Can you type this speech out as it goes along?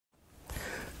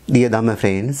Dear Dhamma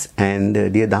friends and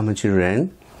dear Dhamma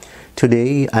children,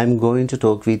 today I am going to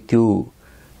talk with you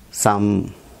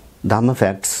some Dhamma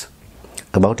facts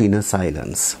about inner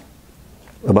silence,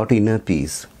 about inner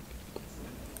peace.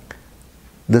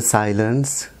 The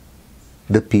silence,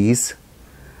 the peace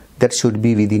that should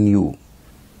be within you,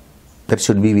 that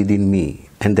should be within me,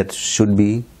 and that should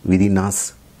be within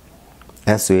us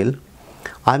as well.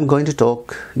 I am going to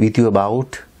talk with you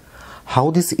about how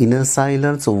this inner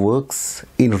silence works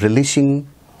in relishing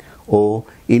or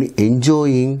in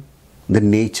enjoying the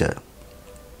nature.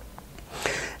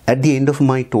 At the end of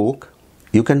my talk,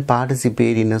 you can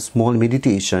participate in a small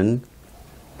meditation,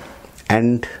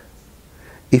 and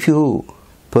if you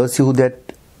pursue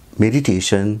that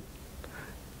meditation,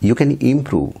 you can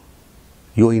improve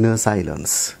your inner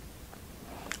silence.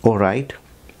 Alright,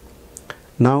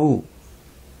 now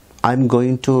I'm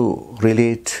going to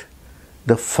relate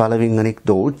the following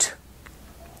anecdote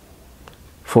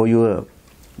for your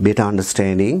better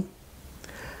understanding.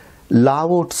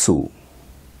 Lao Tzu,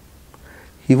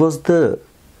 he was the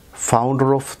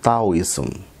founder of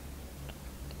Taoism.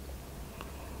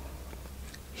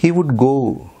 He would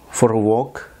go for a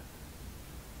walk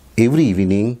every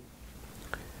evening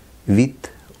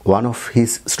with one of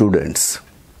his students.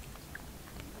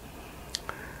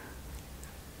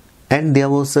 And there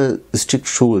was a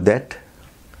strict rule that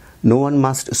no one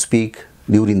must speak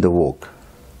during the walk.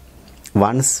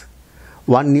 Once,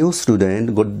 one new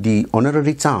student got the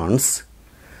honorary chance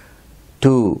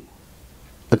to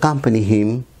accompany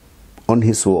him on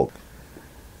his walk.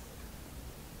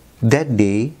 That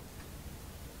day,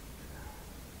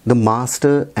 the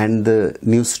master and the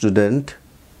new student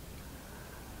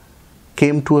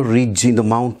came to a ridge in the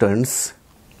mountains,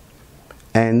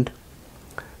 and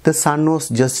the sun was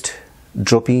just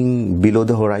dropping below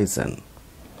the horizon.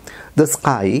 The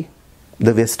sky,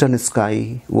 the western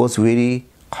sky, was very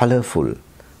colorful,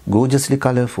 gorgeously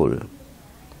colorful.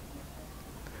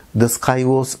 The sky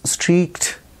was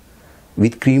streaked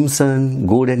with crimson,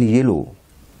 gold and yellow.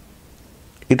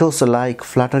 It was like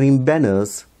fluttering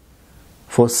banners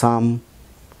for some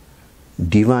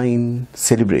divine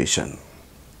celebration.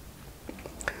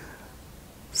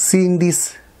 Seeing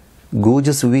this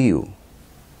gorgeous view,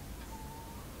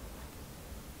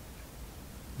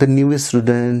 the new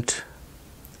student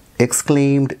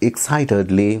exclaimed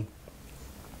excitedly,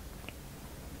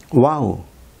 "Wow,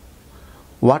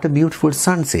 what a beautiful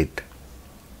sunset!"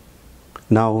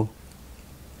 Now,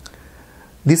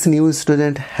 this new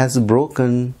student has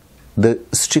broken the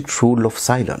strict rule of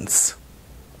silence.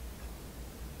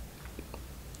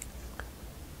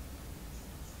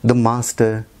 The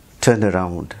master turned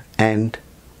around and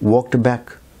walked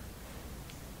back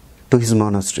to his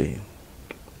monastery.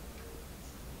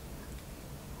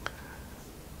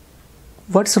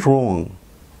 What's wrong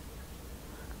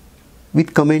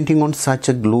with commenting on such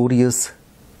a glorious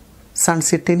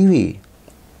sunset anyway?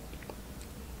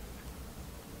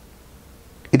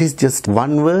 It is just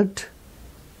one word,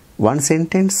 one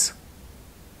sentence.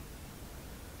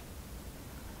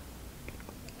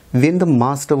 When the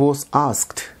master was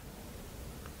asked,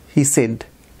 he said,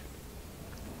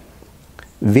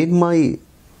 when my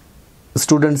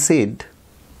student said,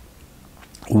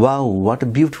 "Wow, what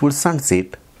a beautiful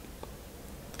sunset,"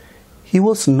 he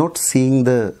was not seeing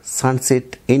the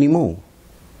sunset anymore,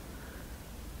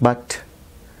 but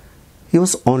he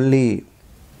was only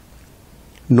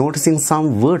noticing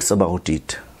some words about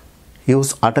it. He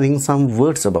was uttering some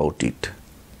words about it.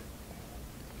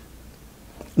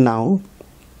 Now,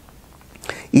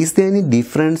 is there any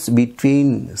difference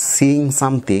between seeing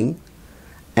something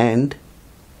and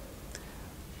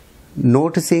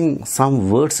noticing some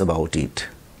words about it?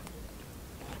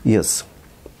 Yes,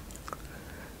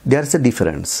 there is a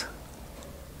difference.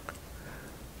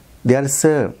 There is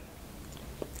a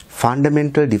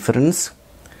fundamental difference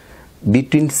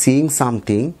between seeing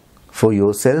something for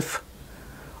yourself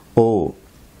or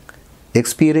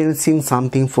experiencing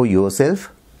something for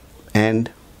yourself and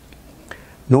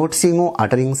noticing or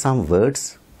uttering some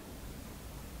words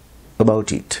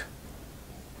about it.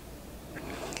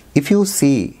 If you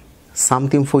see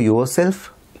something for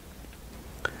yourself,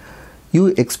 you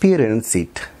experience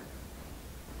it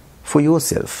for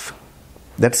yourself.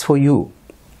 That's for you.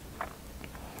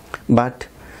 But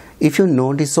if you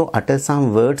notice or utter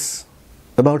some words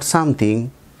about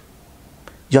something,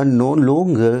 you are no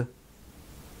longer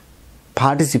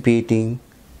participating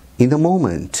in the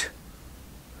moment.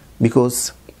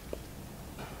 Because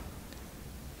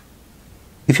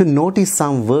if you notice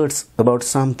some words about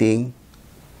something,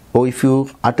 or if you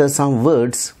utter some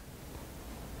words,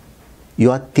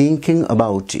 you are thinking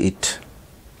about it.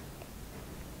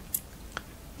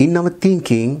 in our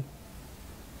thinking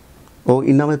or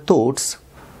in our thoughts,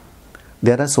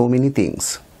 there are so many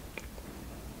things.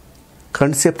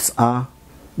 Concepts are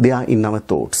there in our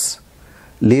thoughts.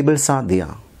 Labels are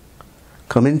there.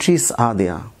 Commentaries are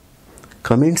there.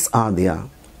 Comments are there.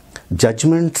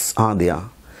 Judgments are there.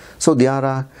 So there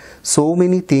are so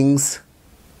many things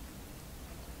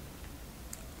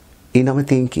in our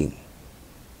thinking.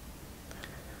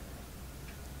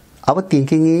 Our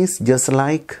thinking is just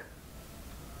like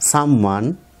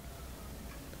someone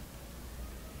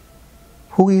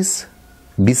who is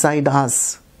beside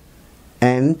us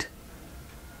and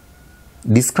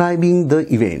describing the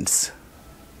events,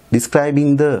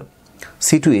 describing the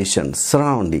situations,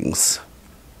 surroundings.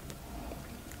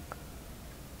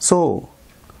 So,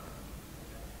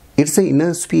 it's an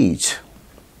inner speech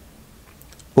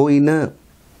or inner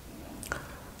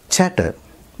chatter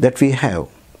that we have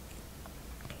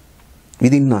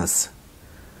within us.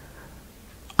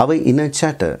 Our inner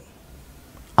chatter,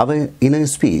 our inner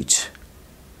speech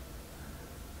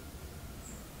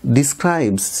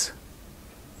describes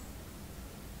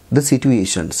the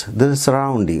situations, the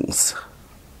surroundings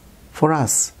for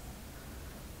us.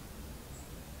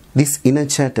 This inner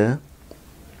chatter,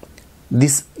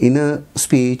 this inner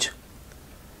speech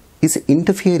is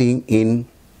interfering in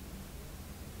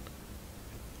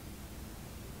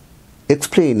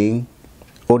explaining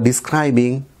or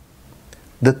describing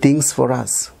the things for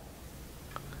us.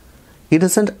 It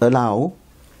doesn't allow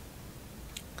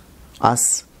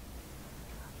us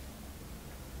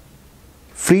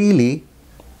freely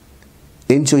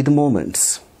enjoy the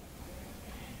moments.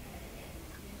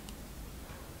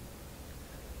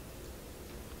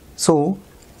 So,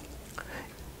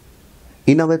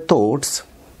 in our thoughts,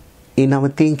 in our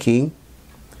thinking,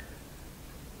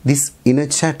 this inner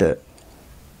chatter,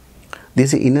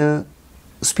 this inner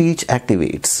speech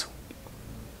activates.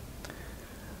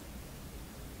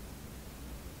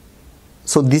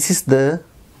 So this is the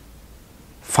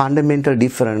fundamental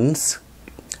difference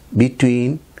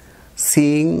between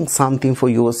seeing something for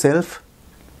yourself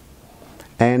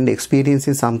and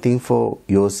experiencing something for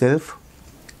yourself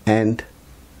and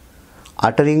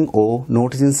uttering or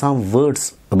noticing some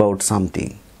words about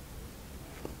something.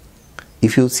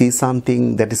 If you see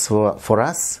something that is for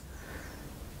us,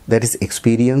 that is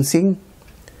experiencing,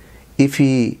 if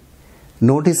we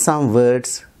notice some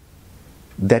words,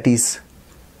 that is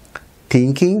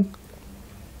thinking.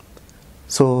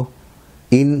 So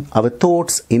in our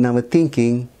thoughts, in our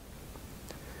thinking,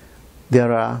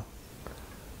 there are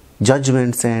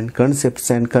judgments and concepts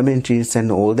and commentaries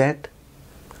and all that.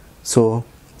 So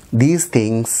these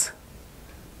things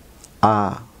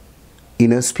are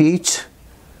inner speech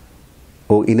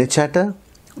or inner chatter.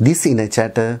 This inner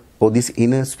chatter or this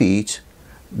inner speech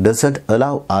doesn't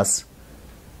allow us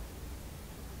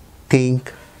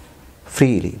think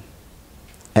freely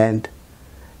and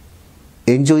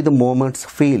enjoy the moments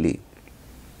freely.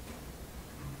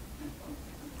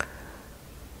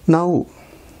 Now,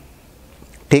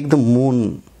 take the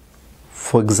moon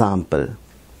for example.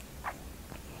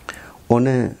 On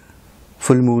a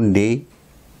full moon day,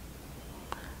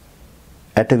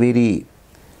 at a very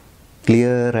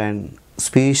clear and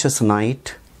spacious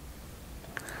night,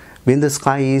 when the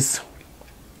sky is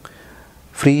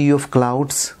free of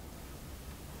clouds,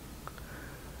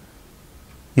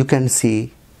 you can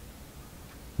see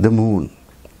the moon.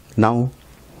 Now,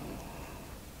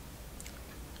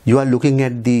 you are looking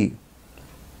at the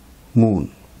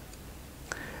moon.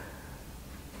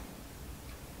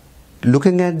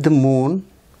 Looking at the moon,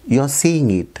 you are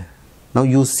seeing it. Now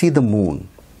you see the moon.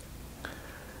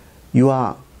 You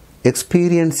are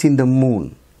experiencing the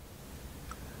moon.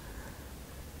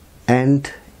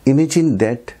 And imagine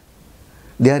that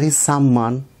there is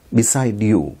someone beside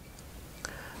you.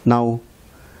 Now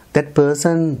that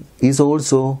person is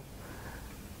also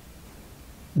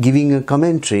giving a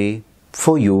commentary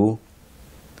for you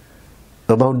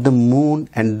about the moon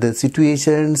and the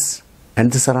situations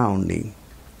and the surrounding.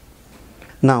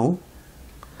 Now,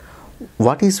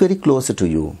 what is very closer to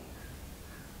you?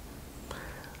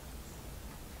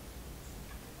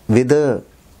 Whether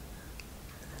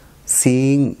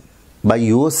seeing by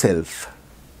yourself,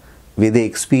 whether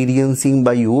experiencing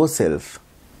by yourself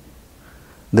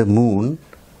the moon,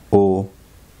 or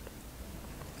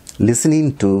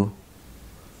listening to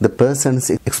the person's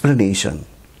explanation,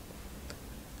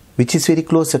 which is very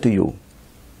closer to you.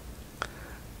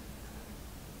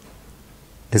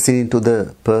 Listening to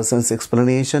the person's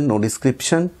explanation or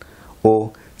description,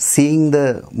 or seeing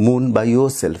the moon by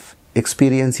yourself,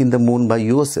 experiencing the moon by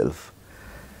yourself.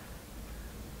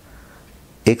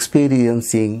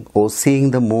 Experiencing or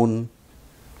seeing the moon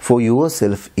for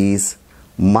yourself is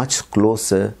much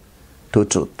closer to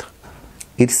truth.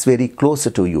 It's very closer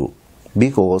to you,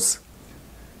 because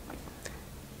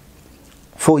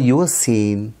for your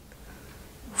seeing,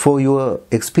 for your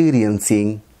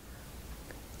experiencing,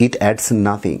 it adds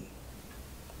nothing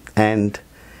and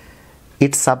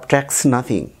it subtracts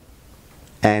nothing,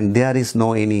 and there is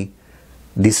no any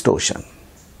distortion.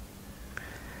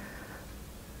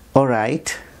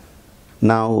 Alright,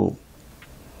 now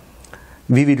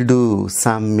we will do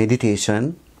some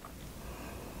meditation.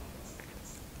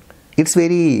 It's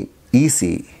very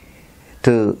easy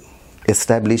to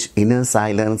establish inner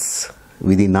silence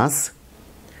within us.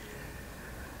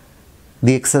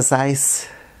 The exercise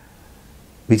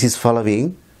which is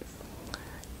following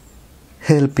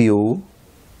help you.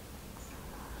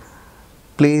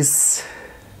 Please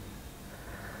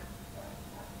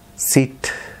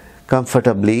sit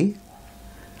comfortably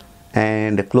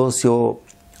and close your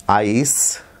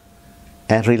eyes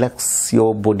and relax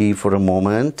your body for a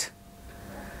moment.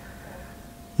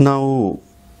 Now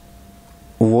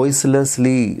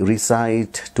voicelessly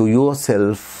recite to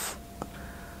yourself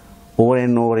over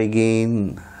and over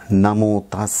again Namo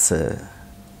Tassa,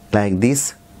 like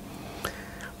this.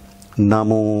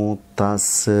 Namo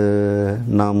Tassa,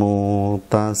 Namo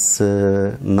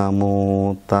Tassa,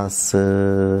 Namo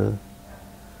Tassa,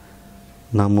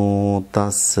 Namo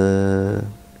Tassa.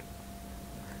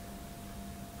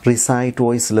 Recite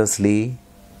voicelessly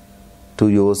to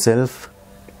yourself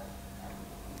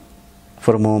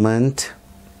for a moment,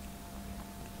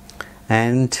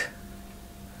 and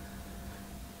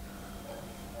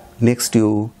next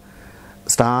you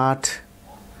start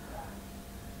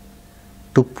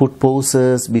to put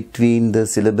pauses between the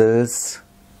syllables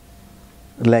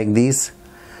like this.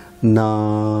 Namo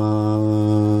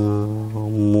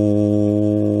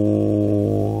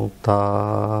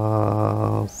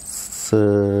Tassa,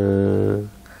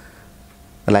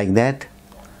 like that.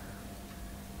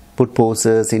 Put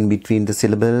pauses in between the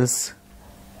syllables.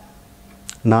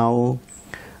 Now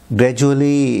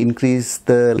gradually increase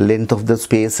the length of the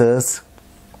spaces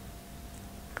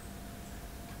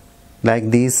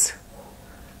like this,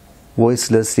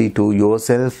 voicelessly to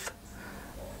yourself.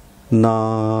 Namo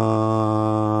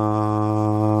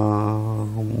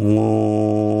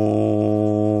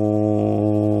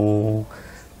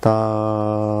Tassa,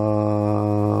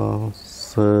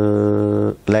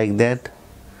 like that.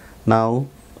 Now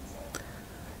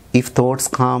if thoughts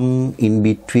come in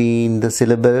between the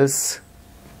syllables,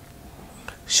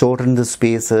 shorten the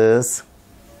spaces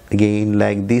again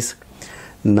like this.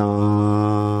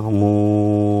 Namo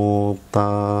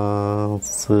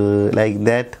Tassa, like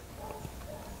that.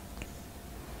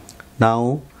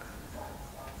 Now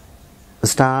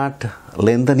start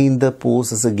lengthening the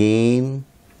pauses again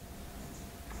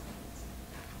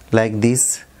like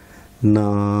this.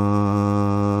 Namo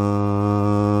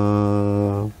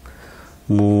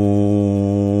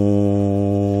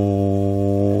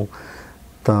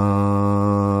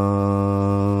Tassa,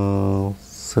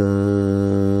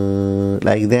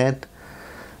 like that.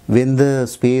 When the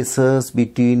spaces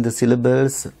between the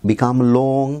syllables become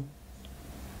long,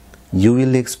 you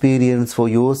will experience for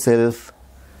yourself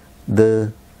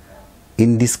the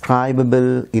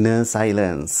indescribable inner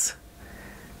silence.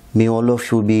 May all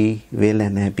of you be well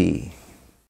and happy.